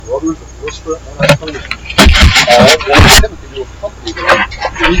brothers of Lystra and Iconium, all wanted Timothy to accompany them,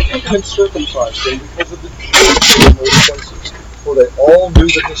 and he came and circumcised them because of the Jews in those places, for they all knew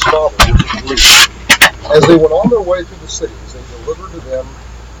that his father was a Greek. As they went on their way through the cities, they delivered to them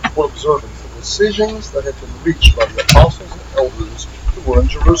for observance the decisions that had been reached by the apostles and elders who were in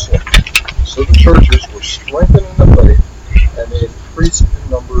Jerusalem. So the churches were strengthened in the faith, and they increased in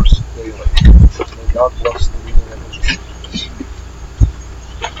numbers daily. May God bless the reading of his word.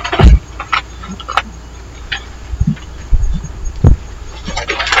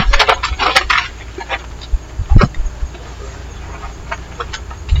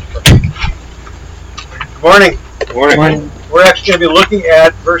 Good morning. Good morning. Good morning. We're actually going to be looking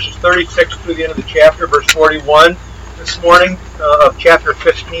at verses 36 through the end of the chapter, verse 41 this morning of chapter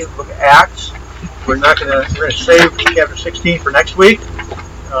 15 of the book of Acts. We're going to save chapter 16 for next week.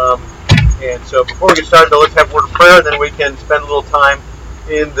 And so before we get started, let's have a word of prayer, and then we can spend a little time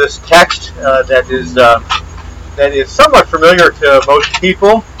in this text that is somewhat familiar to most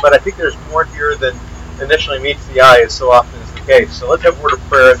people, but I think there's more here than initially meets the eye, as so often is the case. So let's have a word of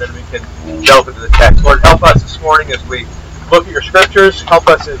prayer, and then we can delve into the text. Lord, help us this morning as we look at your scriptures. Help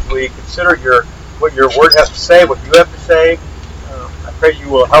us as we consider what your word has to say, what you have to say. I pray you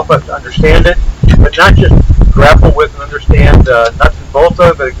will help us to understand it, but not just grapple with and understand nuts and bolts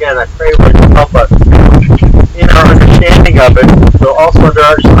of it, but again, I pray, Lord, you help us in our understanding of it, so also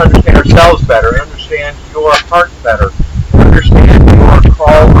understand ourselves better, understand your heart better, understand your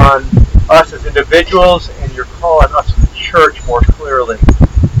call on us as individuals and your call on us as a church more clearly.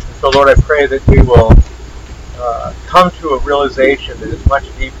 And so, Lord, I pray that we will come to a realization that is much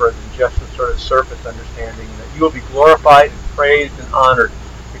deeper than just a sort of surface understanding, and that you will be glorified and praised and honored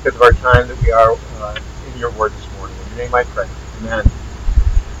because of our time that we are in your word this morning. In your name I pray. Amen.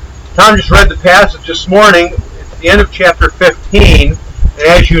 Tom just read the passage this morning. It's the end of chapter 15, and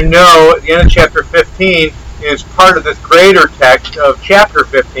as you know, at the end of chapter 15 is part of this greater text of chapter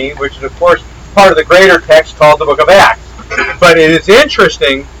 15, which is, of course, part of the greater text called the book of Acts. But it is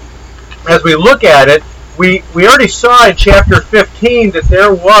interesting, as we look at it, we already saw in chapter 15 that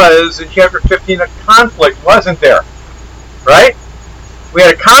there was, in chapter 15, a conflict, wasn't there? Right? We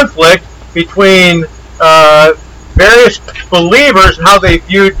had a conflict between various believers and how they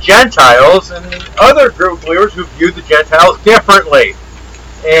viewed Gentiles, and other group of believers who viewed the Gentiles differently.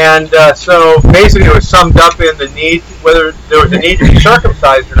 And so basically it was summed up in the need, whether there was a need to be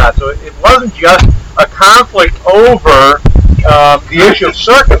circumcised or not. So it wasn't just a conflict over the issue of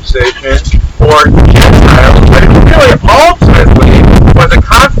circumcision or Gentiles, but it really ultimately was a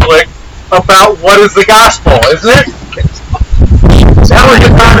conflict about what is the gospel, isn't it? That was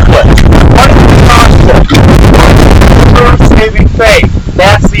the conflict. What is the gospel? True saving faith.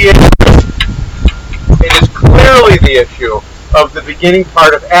 That's the issue. It is clearly the issue of the beginning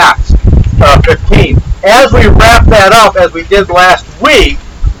part of Acts 15. As we wrap that up, as we did last week,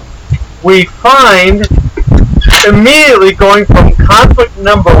 we find immediately going from conflict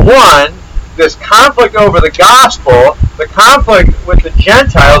number one, this conflict over the gospel, the conflict with the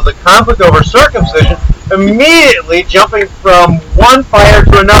Gentiles, the conflict over circumcision, immediately jumping from one fire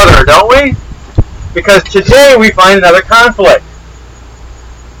to another, don't we? Because today we find another conflict.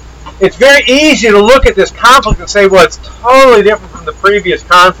 It's very easy to look at this conflict and say, well, it's totally different from the previous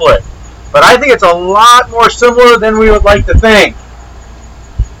conflict. But I think it's a lot more similar than we would like to think.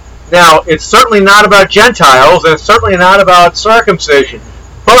 Now, it's certainly not about Gentiles, and it's certainly not about circumcision.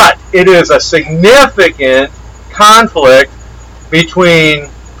 But it is a significant conflict between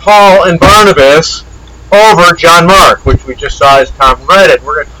Paul and Barnabas over John Mark, which we just saw as Tom read it.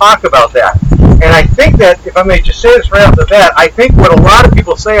 We're going to talk about that. And I think that, if I may just say this right off the bat, I think what a lot of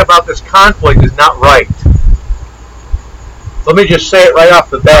people say about this conflict is not right. Let me just say it right off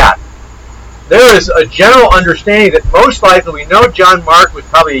the bat. There is a general understanding that most likely, we know John Mark was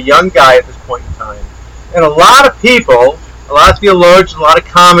probably a young guy at this point in time. And a lot of people, a lot of theologians, a lot of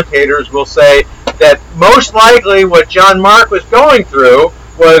commentators will say that most likely what John Mark was going through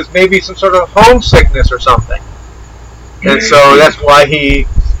was maybe some sort of homesickness or something. And so that's why he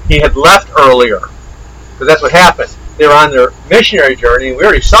had left earlier. Because that's what happened. They were on their missionary journey, and we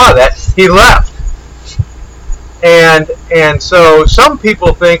already saw that. He left. And so some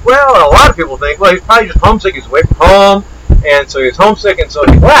people think, well, a lot of people think, well, he's probably just homesick. He's away from home, and so he's homesick, and so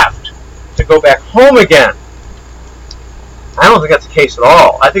he left to go back home again. I don't think that's the case at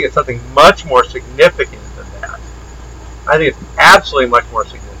all. I think it's something much more significant than that. I think it's absolutely much more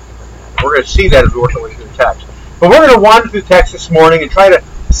significant than that. We're going to see that as we work our way through the text. But we're going to wander through the text this morning and try to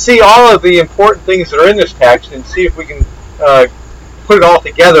see all of the important things that are in this text and see if we can put it all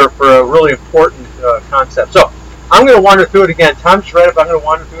together for a really important concept. So, I'm going to wander through it again. Tom just read it, but I'm going to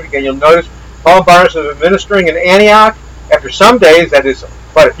wander through it again. You'll notice Paul and Barnabas have been ministering in Antioch. After some days, that is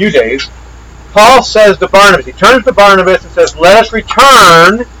quite a few days, Paul says to Barnabas, he turns to Barnabas and says, let us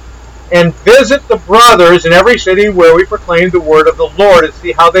return and visit the brothers in every city where we proclaim the word of the Lord and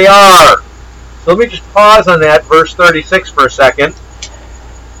see how they are. So let me just pause on that, verse 36 for a second.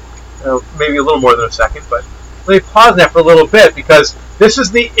 Maybe a little more than a second, but let me pause on that for a little bit, because this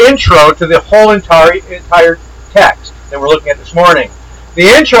is the intro to the whole entire text that we're looking at this morning. The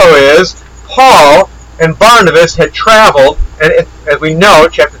intro is Paul and Barnabas had traveled, and as we know,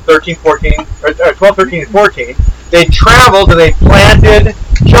 chapter 13, 14, or 12, 13, and 14, they traveled and they planted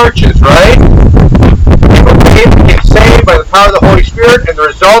churches, right? People became saved by the power of the Holy Spirit, and the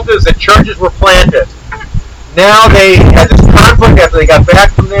result is that churches were planted. Now they had this conflict after they got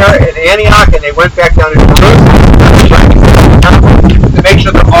back from there in Antioch, and they went back down to Jerusalem to make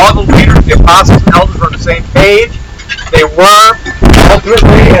sure that all the leaders, the apostles and elders, were on the same page. They were,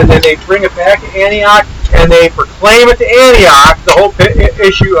 ultimately, and then they bring it back to Antioch, and they proclaim it to Antioch, the whole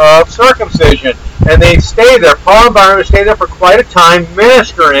issue of circumcision. And they stay there. Paul and Barnabas stay there for quite a time,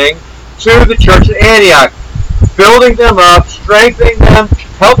 ministering to the church at Antioch, building them up, strengthening them,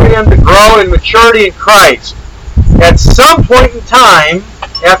 helping them to grow in maturity in Christ. At some point in time,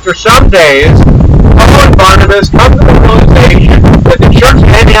 after some days, Paul and Barnabas come to the realization that the church at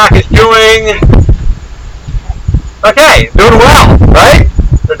Antioch is doing doing well, right?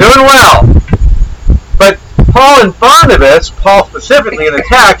 They're doing well. But Paul and Barnabas, Paul specifically in the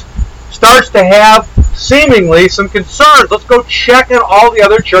text, starts to have seemingly some concerns. Let's go check on all the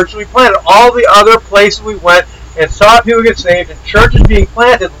other churches we planted, all the other places we went and saw people get saved and churches being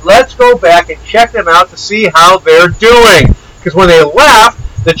planted. Let's go back and check them out to see how they're doing. Because when they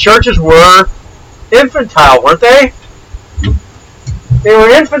left, the churches were infantile, weren't they? They were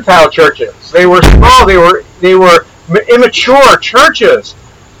infantile churches. They were small. They were immature churches.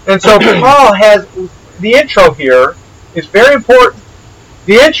 And so Paul has, the intro here is very important.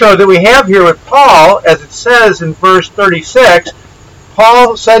 The intro that we have here with Paul, as it says in verse 36,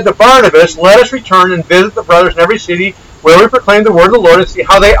 Paul said to Barnabas, let us return and visit the brothers in every city where we proclaim the word of the Lord and see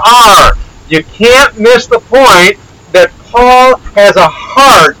how they are. You can't miss the point that Paul has a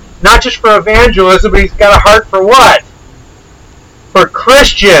heart, not just for evangelism, but he's got a heart for what? For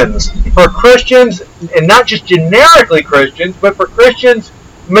Christians. For Christians, and not just generically Christians, but for Christians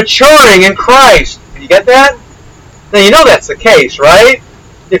maturing in Christ. You get that? Now you know that's the case, right?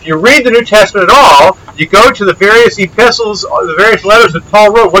 If you read the New Testament at all, you go to the various epistles, the various letters that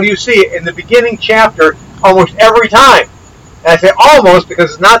Paul wrote, what do you see? In the beginning chapter, almost every time. And I say almost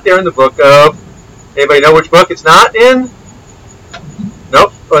because it's not there in the book of, anybody know which book it's not in?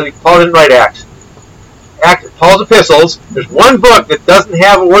 Nope, Paul didn't write Acts. Paul's epistles, there's one book that doesn't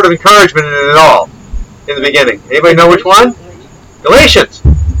have a word of encouragement in it at all, in the beginning. Anybody know which one? Galatians.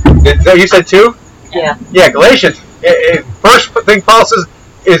 Is that you said two? Yeah. Yeah, Galatians. First thing Paul says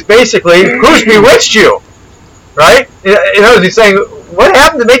is basically, who's bewitched you? Right? In other words, he's saying, what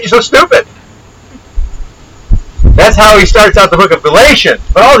happened to make you so stupid? That's how he starts out the book of Galatians.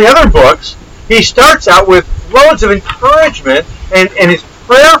 But all the other books, he starts out with loads of encouragement, and his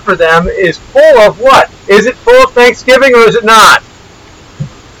prayer for them is full of what? Is it full of thanksgiving or is it not?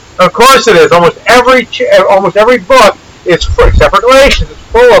 Of course it is. Almost every book is, except for Galatians, it's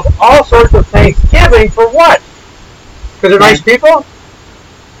full of all sorts of thanksgiving for what? Because they're nice people?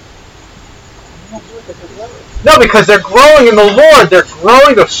 No, because they're growing in the Lord. They're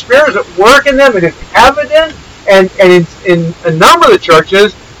growing. The Spirit is at work in them. It is evident. And in a number of the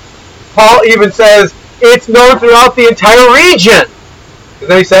churches, Paul even says it's known throughout the entire region. Isn't that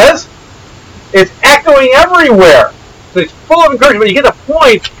what he says? It's echoing everywhere. So it's full of encouragement. You get the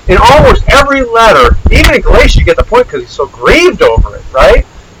point in almost every letter. Even in Galatians, you get the point because he's so grieved over it, right?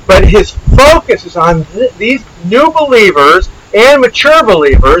 But his focus is on these new believers and mature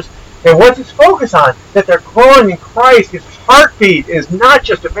believers. And what's his focus on? That they're growing in Christ. His heartbeat is not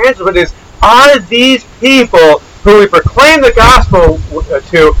just evangelism, but is, are these people who we proclaim the gospel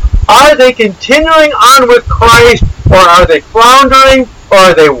to, are they continuing on with Christ, or are they floundering, or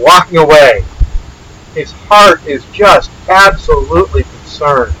are they walking away? His heart is just absolutely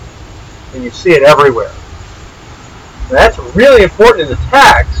concerned. And you see it everywhere. And that's really important in the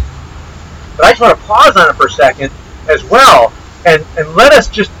text. But I just want to pause on it for a second as well, and let us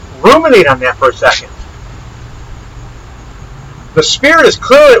just ruminate on that for a second. The Spirit is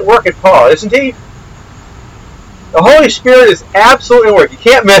clearly at work in Paul, isn't he? The Holy Spirit is absolutely at work. You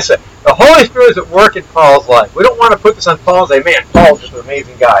can't miss it. The Holy Spirit is at work in Paul's life. We don't want to put this on Paul and say, man, Paul's just an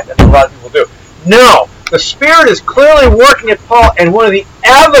amazing guy. That's what a lot of people do. No. The Spirit is clearly working at Paul, and one of the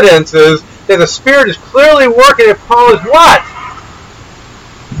evidences that the Spirit is clearly working in Paul is what?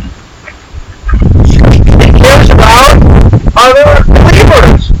 He cares about other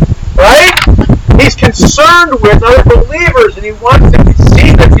believers, right? He's concerned with other believers, and he wants to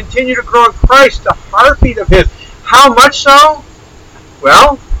see them continue to grow in Christ, the heartbeat of his. How much so?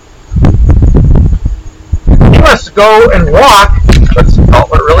 Well, he wants to go and walk. Let's call it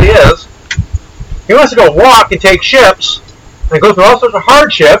what it really is. He wants to go walk and take ships and go through all sorts of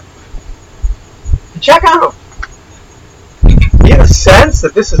hardship and check on them. You have a sense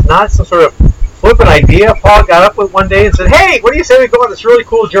that this is not some sort of flippant idea Paul got up with one day and said, hey, what do you say we go on this really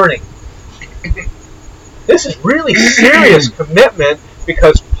cool journey? This is really serious commitment,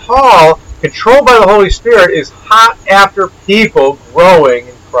 because Paul, controlled by the Holy Spirit, is hot after people growing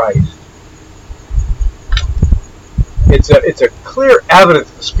in Christ. It's a clear evidence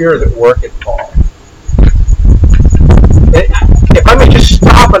of the Spirit at work in Paul. If I may just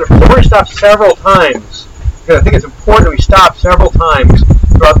stop on it, we're going to stop several times, because I think it's important that we stop several times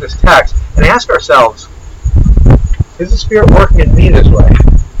throughout this text and ask ourselves, is the Spirit working in me this way?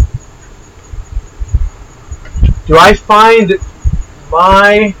 Do I find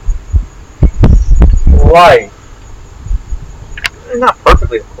my life, not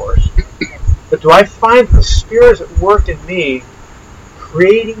perfectly of course, but do I find the Spirit at work in me,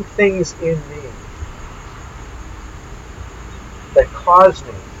 creating things in me that cause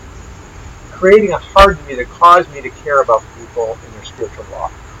me, creating a heart in me that cause me to care about people in their spiritual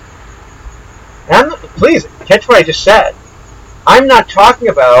walk? And please, catch what I just said. I'm not talking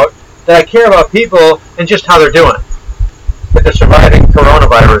about that I care about people and just how they're doing, that they're surviving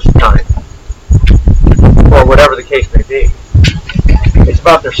coronavirus time, or whatever the case may be. It's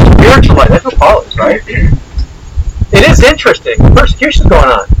about their spiritual life. That's what Paul is, right? It is interesting. Persecution's going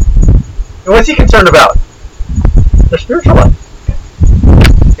on. And what's he concerned about? Their spiritual life.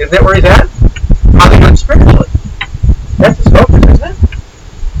 Isn't that where he's at? How they're doing spiritually. That's his focus, isn't it?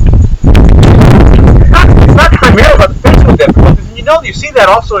 It's not primarily about the physical difficulties. And you see that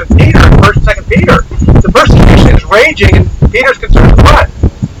also in Peter, in 1st and 2nd Peter. The persecution is raging, and Peter's concerned with what?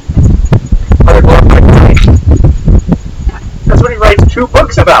 How they're glorifying Christ. That's what he writes 2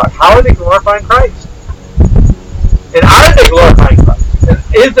 books about. How are they glorifying Christ? And are they glorifying Christ? And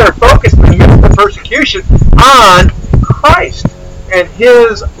is their focus in the midst of the persecution on Christ and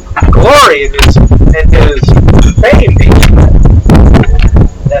His glory and His fame being spread?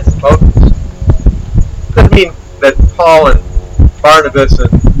 That's the focus. Doesn't mean that Paul and Barnabas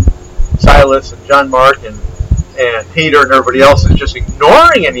and Silas and John Mark and Peter and everybody else is just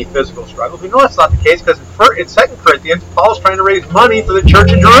ignoring any physical struggles. We know that's not the case, because in 2 Corinthians, Paul's trying to raise money for the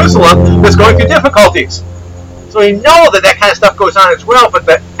church in Jerusalem that's going through difficulties. So we know that kind of stuff goes on as well, but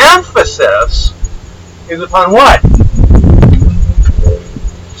the emphasis is upon what?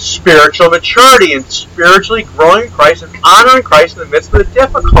 Spiritual maturity and spiritually growing in Christ and honoring Christ in the midst of the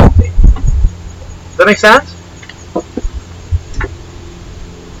difficulty. Does that make sense?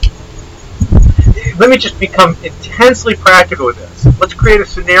 Let me just become intensely practical with this. Let's create a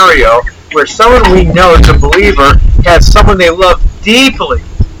scenario where someone we know is a believer has someone they love deeply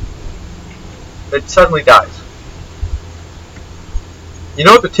that suddenly dies. You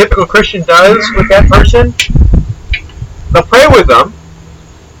know what the typical Christian does with that person? They'll pray with them,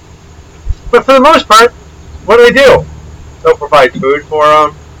 but for the most part, what do? They'll provide food for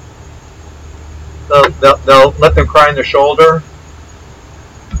them. They'll let them cry on their shoulder.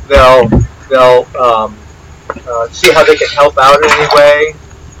 They'll see how they can help out in any way.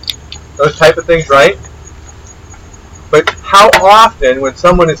 Those type of things, right? But how often, when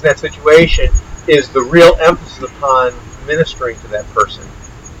someone is in that situation, is the real emphasis upon ministering to that person?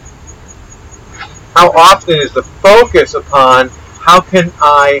 How often is the focus upon how can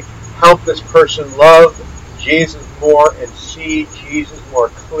I help this person love Jesus more and see Jesus more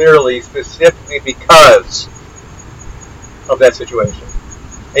clearly, specifically because of that situation?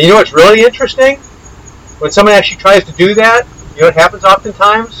 And you know what's really interesting? When someone actually tries to do that, you know what happens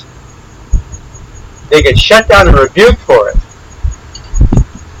oftentimes? They get shut down and rebuked for it.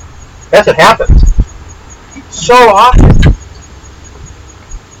 That's what happens. So often.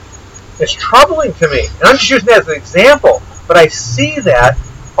 It's troubling to me. And I'm just using that as an example, but I see that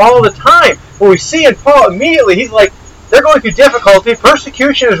all the time. When we see in Paul, immediately he's like, they're going through difficulty,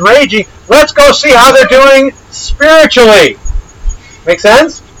 persecution is raging, let's go see how they're doing spiritually. Make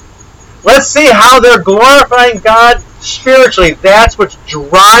sense? Let's see how they're glorifying God spiritually. That's what's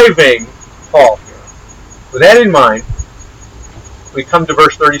driving Paul here. With that in mind, we come to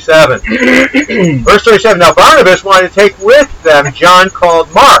verse 37. Verse 37, now Barnabas wanted to take with them John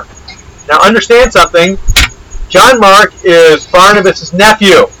called Mark. Now understand something. John Mark is Barnabas'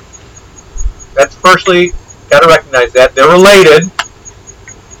 nephew. That's firstly, got to recognize that. They're related.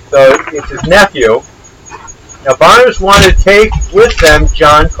 So it's his nephew. Now Barnabas wanted to take with them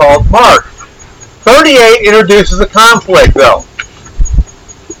John called Mark. 38 introduces a conflict, though.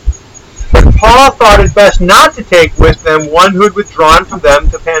 But Paul thought it best not to take with them one who had withdrawn from them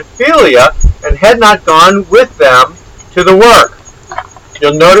to Pamphylia and had not gone with them to the work.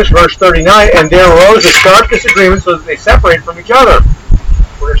 You'll notice verse 39, and there arose a sharp disagreement so that they separated from each other.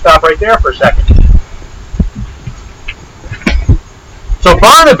 We're going to stop right there for a second. So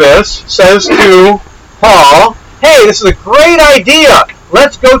Barnabas says to Paul, hey, this is a great idea.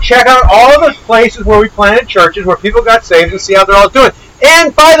 Let's go check out all of the places where we planted churches, where people got saved, and see how they're all doing.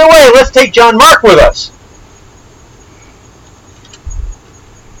 And by the way, let's take John Mark with us.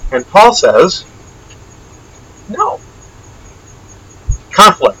 And Paul says, no.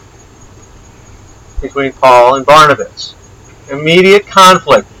 Conflict between Paul and Barnabas. Immediate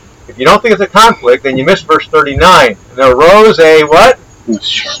conflict. If you don't think it's a conflict, then you missed verse 39. And there arose a what?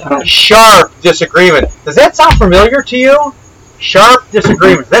 Sharp disagreement. Does that sound familiar to you? Sharp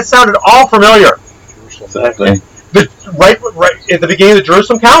disagreement. That sounded all familiar. Exactly. Right at the beginning of the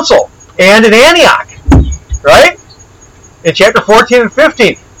Jerusalem Council and in Antioch. Right? In chapter 14 and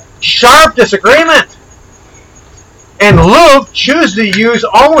 15. Sharp disagreement. And Luke chooses to use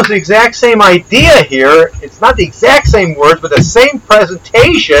almost the exact same idea here. It's not the exact same words, but the same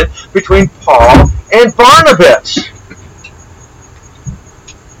presentation between Paul and Barnabas.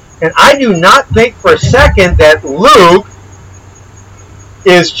 And I do not think for a second that Luke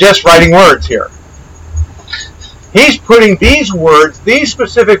is just writing words here. He's putting these words, these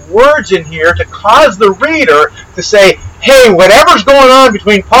specific words in here to cause the reader to say, hey, whatever's going on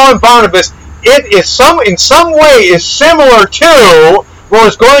between Paul and Barnabas, it is in some way is similar to what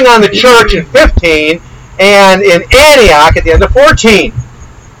was going on in the church in 15 and in Antioch at the end of 14.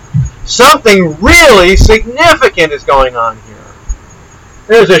 Something really significant is going on here.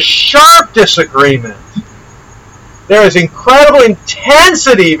 There's a sharp disagreement. There is incredible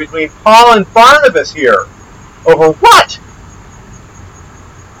intensity between Paul and Barnabas here. Over what?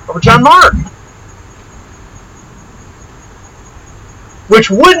 Over John Mark. Which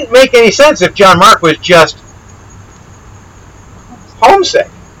wouldn't make any sense if John Mark was just homesick.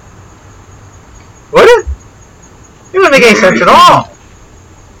 Would it? It wouldn't make any sense at all.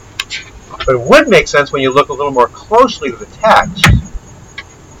 But it would make sense when you look a little more closely to the text.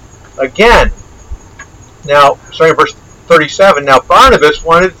 Again, now, starting at verse 37, now Barnabas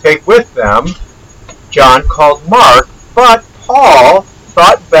wanted to take with them John called Mark, but Paul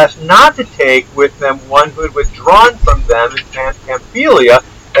thought best not to take with them one who had withdrawn from them in Pamphylia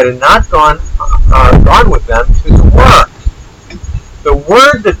and had not gone with them to the work. The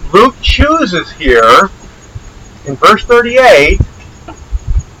word that Luke chooses here in verse 38,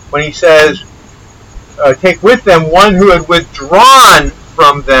 when he says, take with them one who had withdrawn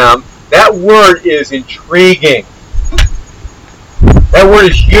from them, that word is intriguing. That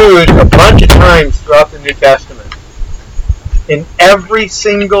word is used a bunch of times throughout the New Testament. In every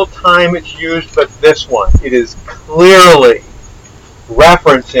single time it's used but this one, it is clearly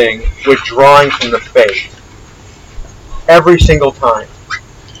referencing withdrawing from the faith. Every single time.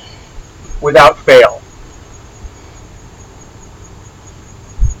 Without fail.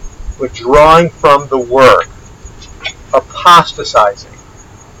 Withdrawing from the work. Apostatizing.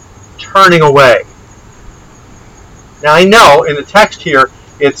 Turning away. Now I know in the text here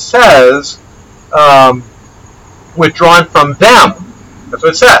it says withdrawn from them. That's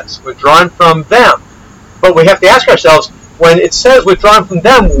what it says. Withdrawn from them. But we have to ask ourselves, when it says withdrawn from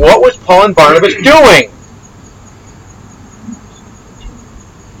them, what was Paul and Barnabas doing?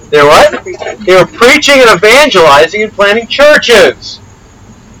 They were what? They were preaching and evangelizing and planting churches.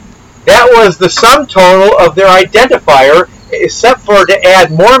 That was the sum total of their identifier, except for, to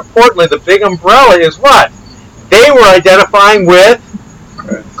add, more importantly, the big umbrella is what? They were identifying with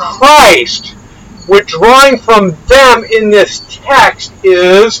Christ. Withdrawing from them in this text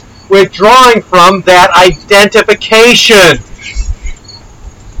is withdrawing from that identification.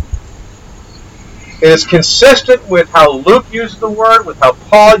 It is consistent with how Luke used the word, with how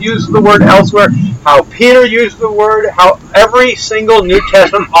Paul used the word elsewhere, how Peter used the word, how every single New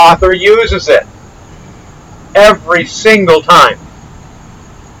Testament author uses it. Every single time.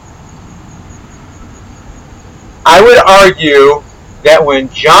 I would argue that when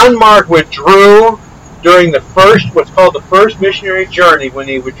John Mark withdrew during the first, what's called the first missionary journey, when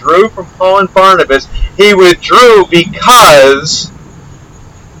he withdrew from Paul and Barnabas, he withdrew because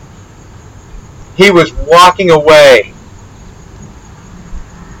he was walking away.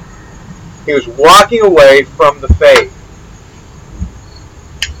 He was walking away from the faith.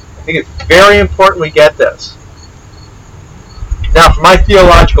 I think it's very important we get this. Now, for my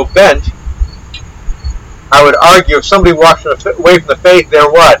theological bent, I would argue if somebody walks away from the faith, they're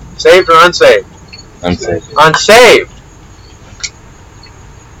what? Saved or unsaved? Unsaved. Unsaved.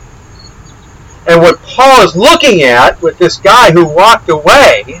 And what Paul is looking at with this guy who walked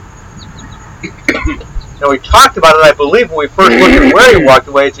away, now we talked about it, I believe, when we first looked at where he walked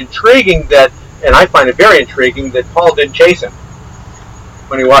away. It's intriguing that, and I find it very intriguing, that Paul didn't chase him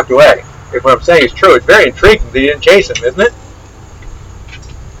when he walked away. If what I'm saying is true, it's very intriguing that he didn't chase him, isn't it?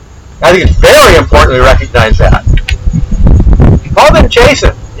 I think it's very important we recognize that. Paul didn't chase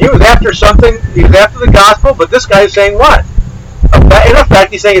him. He was after something, he was after the gospel, but this guy is saying what? In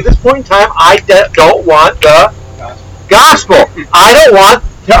effect, he's saying at this point in time, I don't want the gospel. I don't want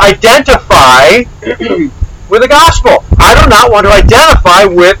to identify with the gospel. I do not want to identify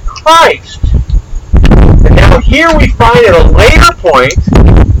with Christ. And now here we find at a later point,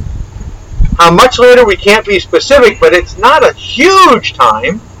 how much later we can't be specific, but it's not a huge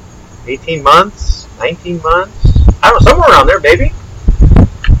time, 18 months, 19 months, I don't know, somewhere around there, maybe.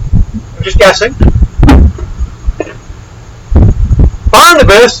 I'm just guessing.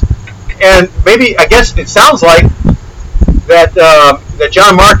 Barnabas, and maybe, I guess it sounds like that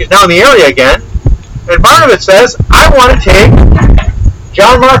John Mark is now in the area again, and Barnabas says, I want to take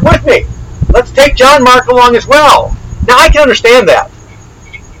John Mark with me. Let's take John Mark along as well. Now, I can understand that.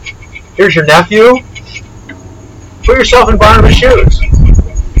 Here's your nephew. Put yourself in Barnabas' shoes.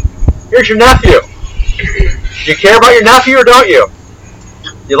 Here's your nephew. Do you care about your nephew or don't you?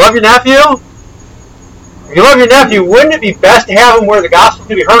 You love your nephew? If you love your nephew, wouldn't it be best to have him where the gospel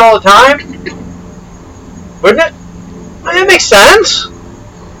can be heard all the time? Wouldn't it? That makes sense.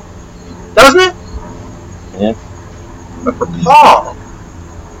 Doesn't it? Yeah. But for Paul,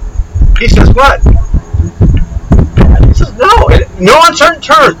 he says what? He says no. In no uncertain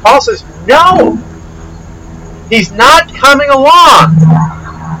terms, Paul says no. He's not coming along.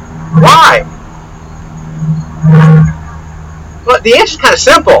 Why? Well, the answer's kind of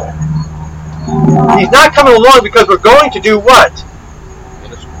simple. He's not coming along because we're going to do what?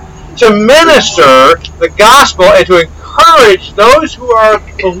 To minister the gospel and to encourage those who are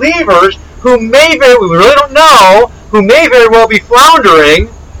believers who may very, we really don't know, who may very well be floundering,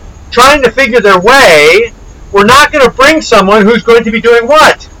 trying to figure their way. We're not going to bring someone who's going to be doing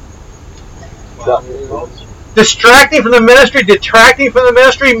what? Distracting from the ministry, detracting from the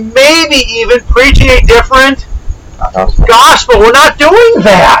ministry, maybe even preaching a different gospel. We're not doing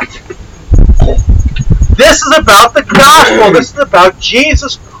that. This is about the gospel. This is about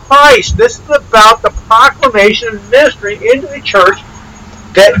Jesus Christ. This is about the proclamation and ministry into the church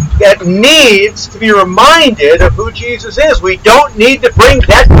that needs to be reminded of who Jesus is. We don't need to bring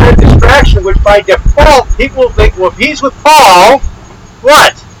that kind of distraction, which by default people think, well, if he's with Paul,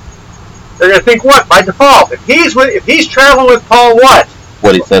 what? They're going to think what? By default. If he's traveling with Paul, what?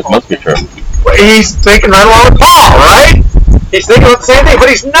 What he says must be true. Well, he's thinking right along with Paul, right? He's thinking about the same thing, but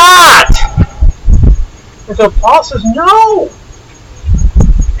he's not. And so Paul says, no.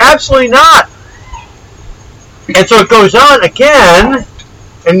 Absolutely not. And so it goes on again,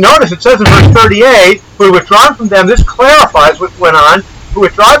 and notice it says in verse 38, who had withdrawn from them, this clarifies what went on, who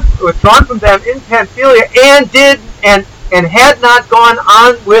withdrawn from them in Pamphylia and had not gone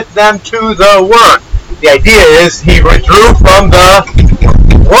on with them to the work. The idea is he withdrew from the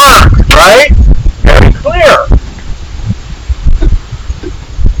work, right? Very clear.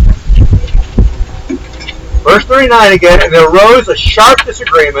 Verse 39 again, and there arose a sharp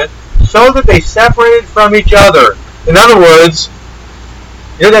disagreement, so that they separated from each other. In other words,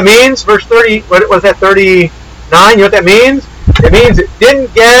 you know what that means? Verse 30, what was that, 39? You know what that means? It means it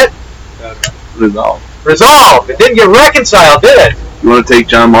didn't get resolved. It didn't get reconciled, did it? You want to take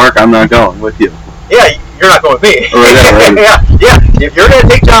John Mark? I'm not going with you. Yeah, you're not going with me. Right. yeah. If you're going to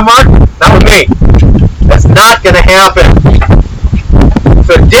take John Mark, not with me. That's not going to happen.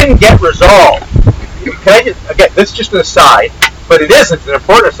 So it didn't get resolved. Can I just, again, this is just an aside, but it isn't. It's an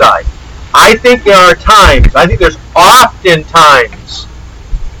important aside. I think there's often times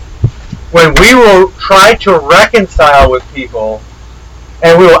when we will try to reconcile with people,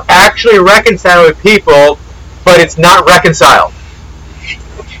 and we will actually reconcile with people, but it's not reconciled.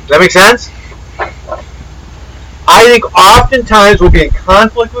 Does that make sense? I think oftentimes we'll be in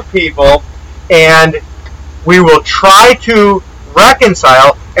conflict with people, and we will try to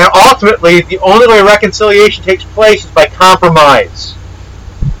reconcile, and ultimately the only way reconciliation takes place is by compromise,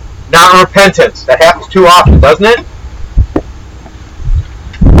 not repentance. That happens too often, doesn't it?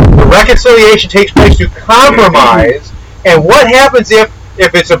 The reconciliation takes place through compromise, and what happens if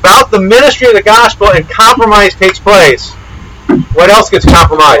it's about the ministry of the gospel and compromise takes place? What else gets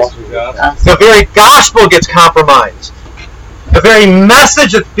compromised? The very gospel gets compromised. The very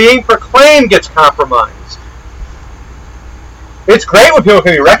message that's being proclaimed gets compromised. It's great when people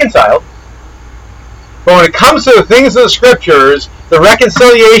can be reconciled, but when it comes to the things of the Scriptures, the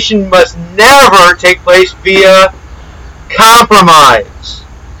reconciliation must never take place via compromise.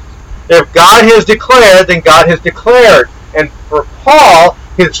 If God has declared, then God has declared. And for Paul,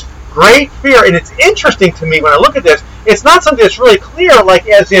 his great fear, and it's interesting to me when I look at this, it's not something that's really clear, like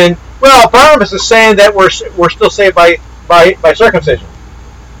as in, well, Barnabas is saying that we're still saved by circumcision.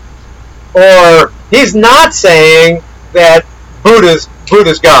 Or he's not saying that Buddha's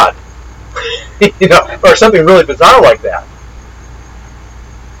God. Or something really bizarre like that.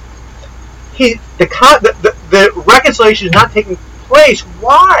 The reconciliation is not taking place.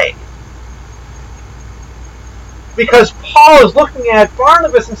 Why? Because Paul is looking at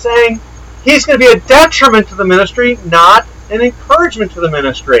Barnabas and saying he's going to be a detriment to the ministry, not an encouragement to the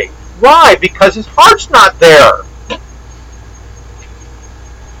ministry. Why? Because his heart's not there.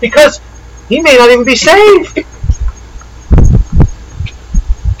 Because he may not even be saved.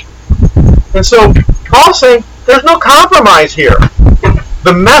 And so Paul's saying there's no compromise here.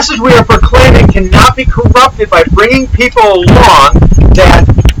 The message we are proclaiming cannot be corrupted by bringing people along that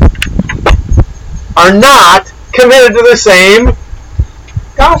are not committed to the same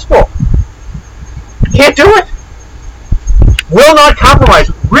gospel. Can't do it. Will not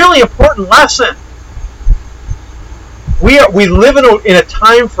compromise. Really important lesson. We live in a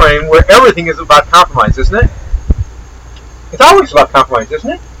time frame where everything is about compromise, isn't it? It's always about compromise, isn't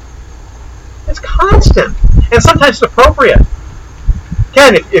it? It's constant, and sometimes it's appropriate.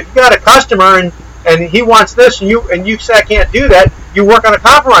 Ken, if you've got a customer and he wants this, and you say I can't do that, you work on a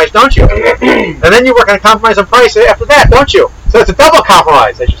compromise, don't you? And then you work on a compromise on price after that, don't you? So it's a double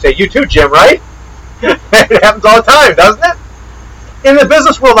compromise, as you say. You too, Jim, right? It happens all the time, doesn't it? In the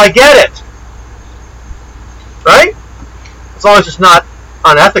business world, I get it. Right? As long as it's not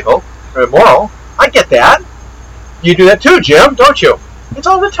unethical or immoral. I get that. You do that too, Jim, don't you? It's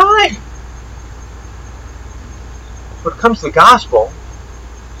all the time. When it comes to the gospel,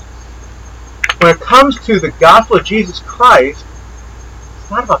 when it comes to the gospel of Jesus Christ,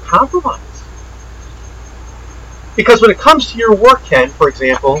 it's not about compromise. Because when it comes to your work, Ken, for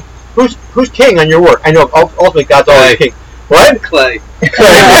example, who's king on your work? I know ultimately God's always king. What? Clay. Let's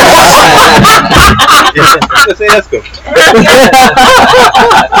say that's good.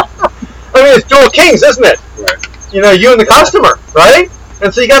 I mean, it's dual kings, isn't it? Right. You and the customer, right?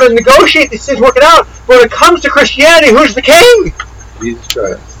 And so you got to negotiate these things, work it out. But when it comes to Christianity, who's the king? Jesus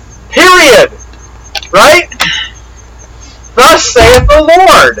Christ. Period. Right? Thus saith the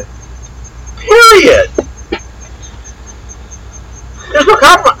Lord. Period. There's no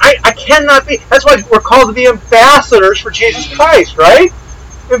compromise. I cannot be. That's why we're called to be ambassadors for Jesus Christ, right?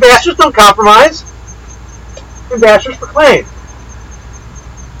 Ambassadors don't compromise. Ambassadors proclaim.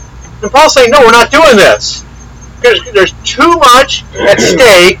 And Paul's saying, no, we're not doing this. There's too much at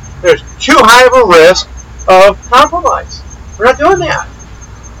stake. There's too high of a risk of compromise. We're not doing that.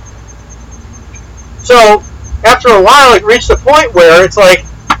 So, after a while, it reached the point where it's like,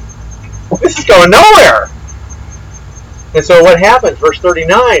 this is going nowhere. And so what happened? Verse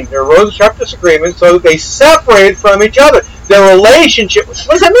 39, there arose a sharp disagreement, so they separated from each other. Their relationship, what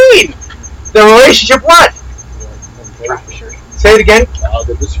does that mean? Their relationship what? Fractured. Say it again.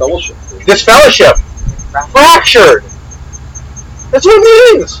 The disfellowship. Disfellowship. Fractured. That's what it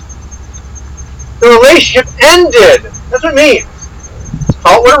means. The relationship ended. That's what it means.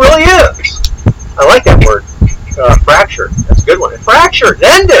 Call it what it really is. I like that word. Fractured. That's a good one. It fractured. It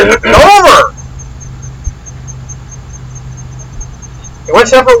ended. It's over. It went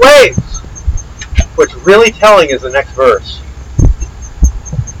separate ways. What's really telling is the next verse.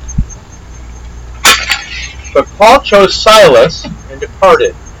 But Paul chose Silas and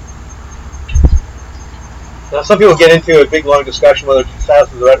departed. Now, some people get into a big, long discussion whether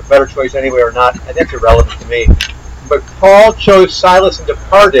Silas was a better choice anyway or not. I think it's irrelevant to me. But Paul chose Silas and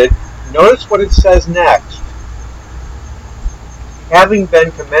departed. Notice what it says next. Having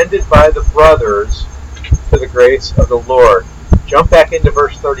been commended by the brothers to the grace of the Lord. Jump back into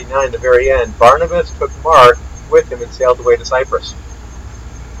verse 39, the very end. Barnabas took Mark with him and sailed away to Cyprus.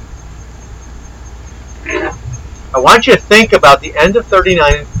 I want you to think about the end of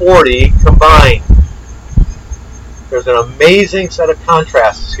 39 and 40 combined. There's an amazing set of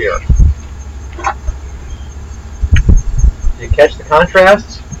contrasts here. Do you catch the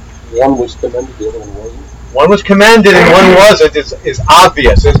contrasts? One was commended, the other one wasn't. One was commended and one wasn't. Is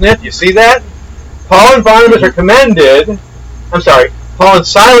obvious, isn't it? You see that? Paul and Barnabas are commended. Paul and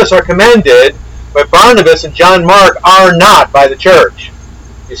Silas are commended, but Barnabas and John Mark are not by the church.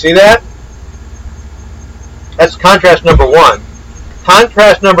 You see that? That's contrast number 1.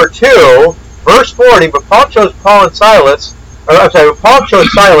 Contrast number 2, verse 40, but Paul chose Silas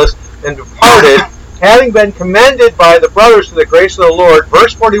and departed, having been commended by the brothers to the grace of the Lord.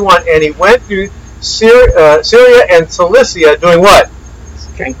 Verse 41, and he went through Syria and Cilicia, doing what?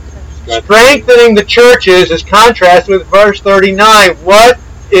 Strengthening the churches, is contrasted with verse 39. What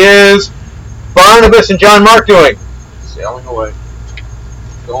is Barnabas and John Mark doing? Sailing away.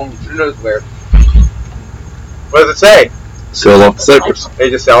 Going who knows where. What does it say? Sail off Cyprus. They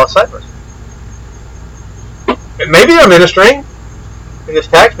just sail off Cyprus. And maybe they're ministering in this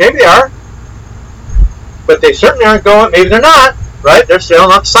text. Maybe they are. But they certainly aren't going. Maybe they're not. Right? They're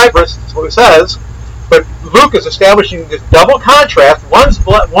sailing off Cyprus. That's what it says. But Luke is establishing this double contrast.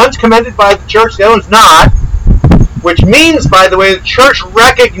 One's commended by the church, the other one's not. Which means, by the way, the church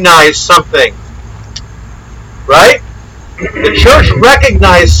recognized something. Right? The church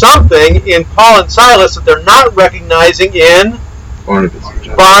recognized something in Paul and Silas that they're not recognizing in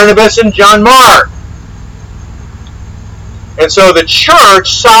Barnabas and John Mark. And so the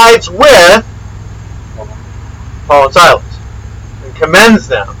church sides with Paul and Silas and commends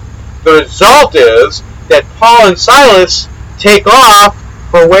them. The result is that Paul and Silas take off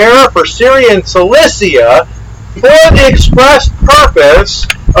for where? For Syria and Cilicia, for the express purpose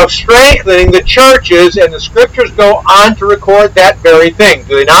of strengthening the churches, and the scriptures go on to record that very thing.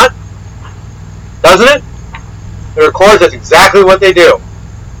 Do they not? Doesn't it? It records that's exactly what they do.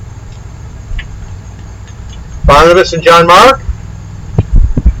 Barnabas and John Mark,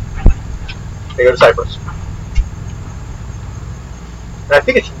 they go to Cyprus. And I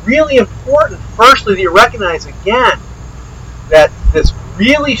think it's really important, firstly, that you recognize again that this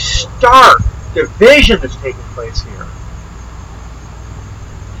really stark division that's taking place here.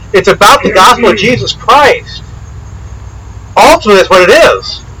 It's about the gospel of Jesus Christ. Ultimately, that's what it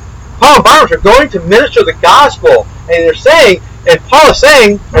is. Paul and Barnabas are going to minister the gospel, and they're saying, and Paul is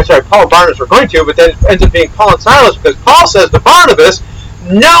saying, Paul and Barnabas were going to, but then it ends up being Paul and Silas, because Paul says to Barnabas,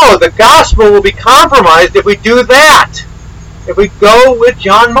 no, the gospel will be compromised if we do that. If we go with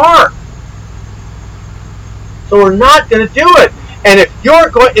John Mark. So we're not going to do it. And if you're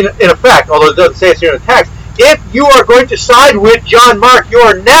going, in effect, although it doesn't say it here in the text, if you are going to side with John Mark,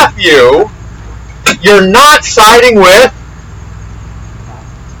 your nephew, you're not siding with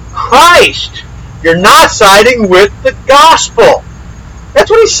Christ. You're not siding with the gospel. That's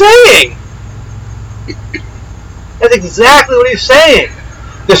what he's saying. That's exactly what he's saying.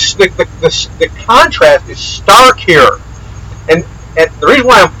 The contrast is stark here. And the reason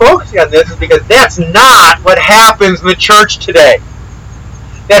why I'm focusing on this is because that's not what happens in the church today.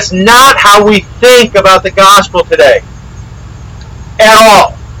 That's not how we think about the gospel today. At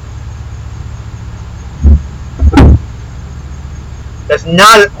all. That's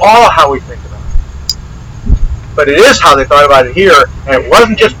not at all how we think about it. But it is how they thought about it here. And it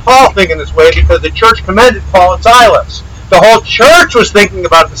wasn't just Paul thinking this way, because the church commended Paul and Silas. The whole church was thinking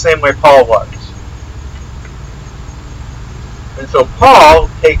about it the same way Paul was. And so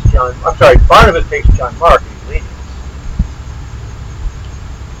Barnabas takes John Mark and he leaves.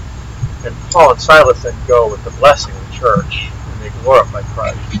 And Paul and Silas then go with the blessing of the church, and they glorify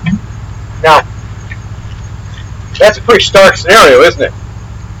Christ. Now, that's a pretty stark scenario, isn't it?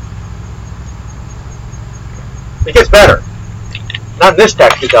 It gets better. Not in this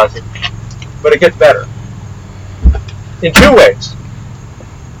text it doesn't, but it gets better. In two ways.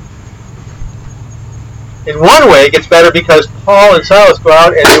 In one way, it gets better because Paul and Silas go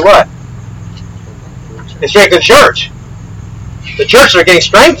out and do what? They strengthen the church. The churches are getting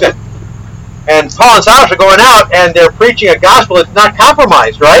strengthened. And Paul and Silas are going out and they're preaching a gospel that's not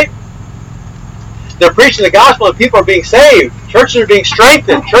compromised, right? They're preaching the gospel and people are being saved. Churches are being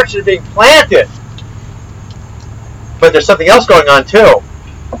strengthened. Churches are being planted. But there's something else going on too.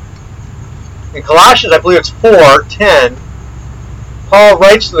 In Colossians, I believe it's 4:10, Paul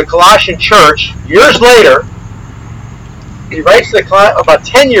writes to the Colossian church years later. He writes to about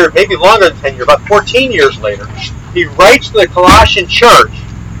 10 years, maybe longer than 10 years, about 14 years later. He writes to the Colossian church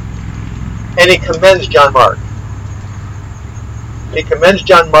and he commends John Mark. He commends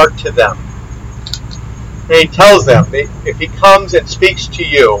John Mark to them. And he tells them, if he comes and speaks to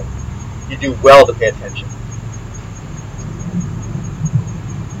you, you do well to pay attention.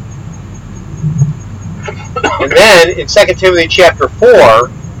 And then in 2 Timothy chapter 4,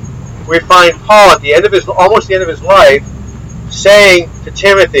 we find Paul at the end of almost the end of his life, saying to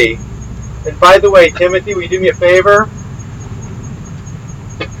Timothy, and by the way, Timothy, will you do me a favor?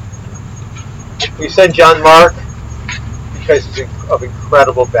 Will you send John Mark? Because he's of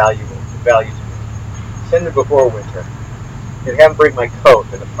incredible value to me. Send him before winter. And have him bring my coat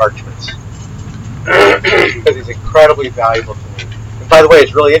and the parchments. Because he's incredibly valuable to me. And by the way,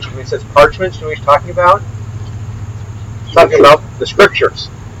 it's really interesting when he says parchments. You know what he's talking about? He's talking about the scriptures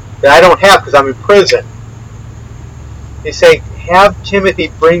that I don't have because I'm in prison. He's saying, have Timothy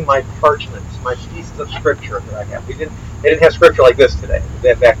bring my parchments, my pieces of scripture that I have. They didn't have scripture like this today.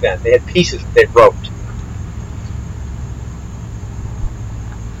 Back then, they had pieces that they wrote.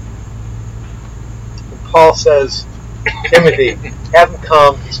 And Paul says, Timothy, have him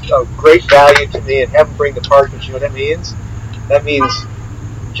come. He's of great value to me, and have him bring the parchments. You know what that means? That means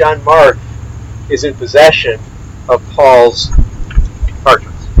John Mark is in possession of Paul's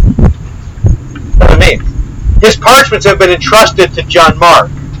parchments. That's what it means. His parchments have been entrusted to John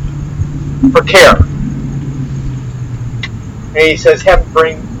Mark for care. And he says, have him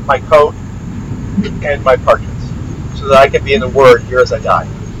bring my coat and my parchments so that I can be in the Word here as I die.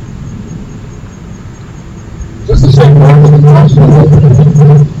 Is this the same word as the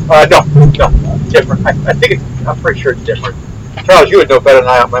No, different. I think I'm pretty sure it's different. Charles, you would know better than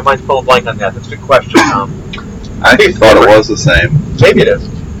I. My mind's pulling blank on that. That's a good question. I actually thought it was the same. Maybe it is.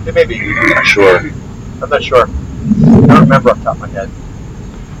 It may be. I'm not sure. I'm not sure. I don't remember off the top of my head.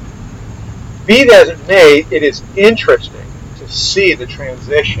 Be that as it may, it is interesting to see the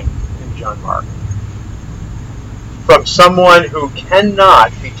transition in John Mark from someone who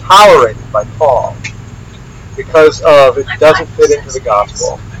cannot be tolerated by Paul because of it doesn't fit into the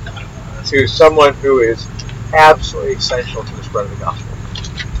gospel to someone who is absolutely essential to the spread of the gospel.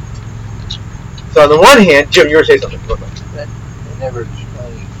 So on the one hand, Jim, you were saying something. It never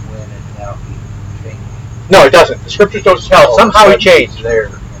explains when and how he changed. No, it doesn't. The scriptures don't tell. Somehow he changed. There,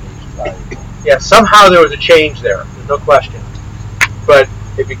 and he's valuable. Yeah, somehow there was a change there. There's no question. But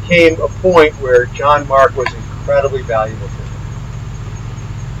it became a point where John Mark was incredibly valuable to him.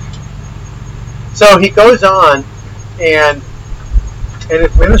 So he goes on and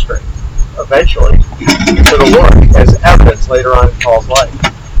is ministering eventually to the Lord as evidence later on in Paul's life.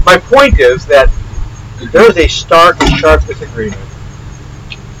 My point is that there is a stark and sharp disagreement.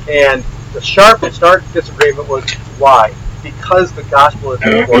 And the sharp and stark disagreement was why? Because the gospel is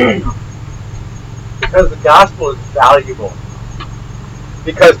important. Because the gospel is valuable.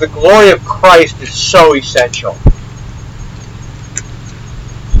 Because the glory of Christ is so essential.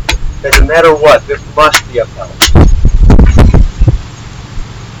 That no matter what, this must be upheld.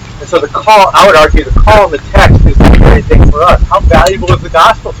 And so the call, I would argue, the call in the text is the very thing for us. How valuable is the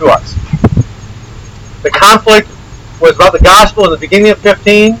gospel to us? The conflict was about the gospel in the beginning of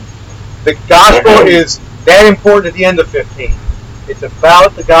 15. The gospel is that important at the end of 15. It's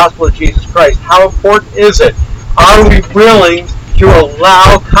about the gospel of Jesus Christ. How important is it? Are we willing to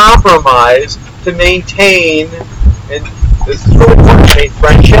allow compromise to maintain, and this is really important, to maintain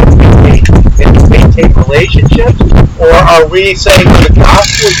friendships, to maintain relationships? Or are we saying the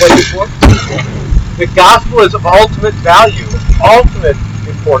gospel is what is important? The gospel is of ultimate value, ultimate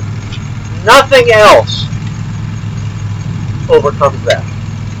importance. Nothing else overcomes that.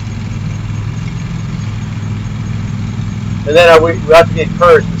 And then we have to be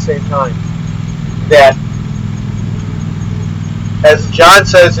encouraged at the same time that, as John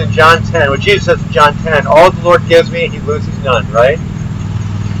says in John 10, what Jesus says in John 10, all the Lord gives me, he loses none, right?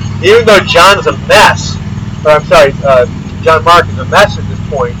 Even though John is a mess, John Mark is a mess at this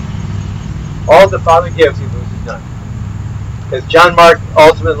point, all the Father gives, he loses none. Because John Mark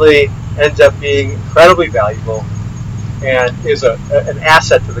ultimately ends up being incredibly valuable and is an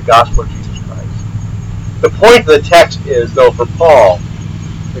asset to the gospel of Jesus Christ. The point of the text is, though, for Paul,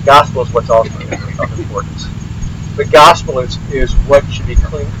 the gospel is what's ultimately of importance. The gospel is what should be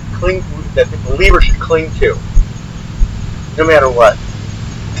that the believer should cling to, no matter what.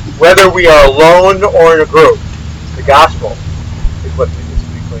 Whether we are alone or in a group, the gospel is what needs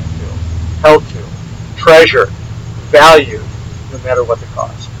to be clinged to, held to, treasured, valued, no matter what the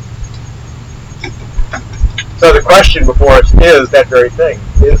cost. So the question before us is that very thing.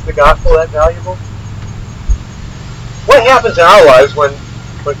 Is the gospel that valuable? What happens in our lives when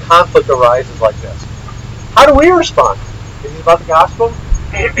conflict arises like this? How do we respond? Is it about the gospel?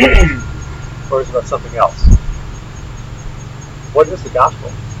 Or is it about something else? What is the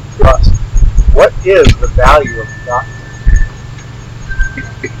gospel to us? What is the value of the gospel?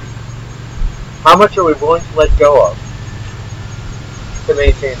 How much are we willing to let go of to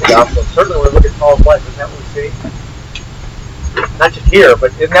maintain the gospel? Certainly when we look at Paul's life, isn't that what we see? Not just here,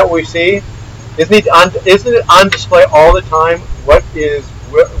 but isn't that what we see? Isn't it on display all the time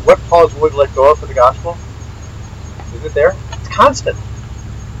what Paul's would let go of for the gospel? Is it there? It's constant.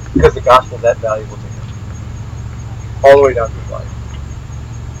 Because the gospel is that valuable to him. All the way down to his life.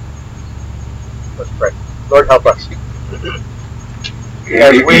 Let's pray. Lord, help us.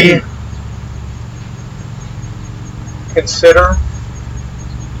 As we consider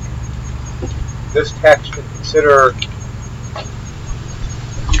this text and consider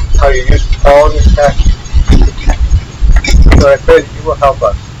how you use Paul in this text, Lord, I pray that you will help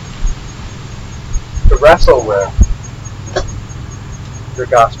us to wrestle with your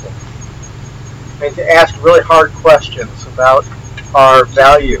gospel and to ask really hard questions about our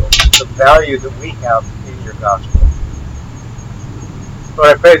value, the value that we have in your gospel.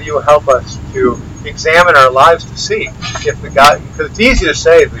 Lord, I pray that you will help us to examine our lives to see if the God, because it's easy to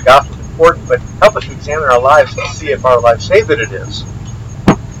say the gospel is important, but help us to examine our lives to see if our lives say that it is.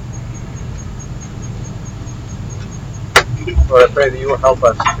 Lord, I pray that you will help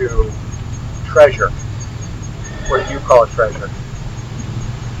us to treasure what you call a treasure.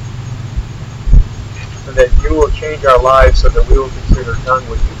 And that you will change our lives so that we will consider done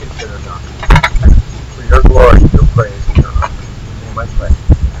what you consider done. For your glory, your praise, and your honor. In your name I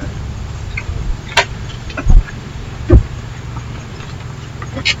pray.